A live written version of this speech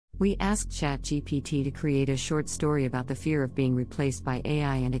We asked ChatGPT to create a short story about the fear of being replaced by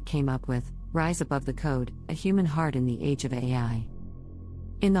AI, and it came up with Rise Above the Code, A Human Heart in the Age of AI.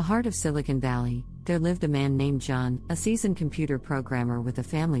 In the heart of Silicon Valley, there lived a man named John, a seasoned computer programmer with a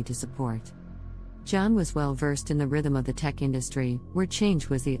family to support. John was well versed in the rhythm of the tech industry, where change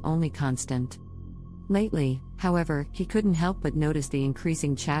was the only constant. Lately, however, he couldn't help but notice the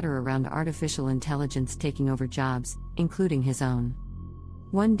increasing chatter around artificial intelligence taking over jobs, including his own.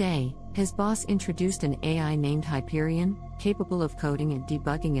 One day, his boss introduced an AI named Hyperion, capable of coding and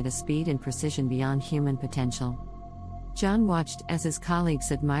debugging at a speed and precision beyond human potential. John watched as his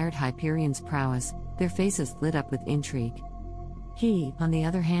colleagues admired Hyperion's prowess, their faces lit up with intrigue. He, on the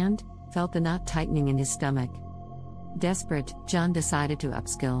other hand, felt the knot tightening in his stomach. Desperate, John decided to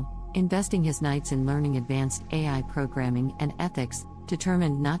upskill, investing his nights in learning advanced AI programming and ethics,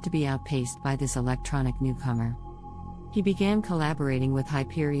 determined not to be outpaced by this electronic newcomer. He began collaborating with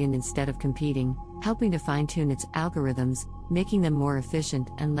Hyperion instead of competing, helping to fine-tune its algorithms, making them more efficient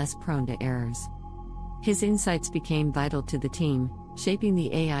and less prone to errors. His insights became vital to the team, shaping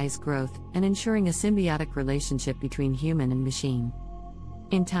the AI's growth and ensuring a symbiotic relationship between human and machine.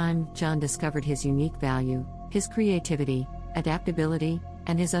 In time, John discovered his unique value, his creativity, adaptability,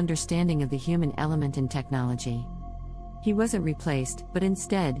 and his understanding of the human element in technology. He wasn't replaced, but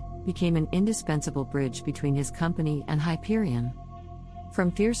instead, became an indispensable bridge between his company and Hyperion.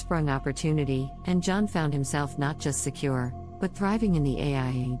 From fear sprung opportunity, and John found himself not just secure, but thriving in the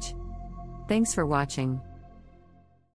AI age. Thanks for watching.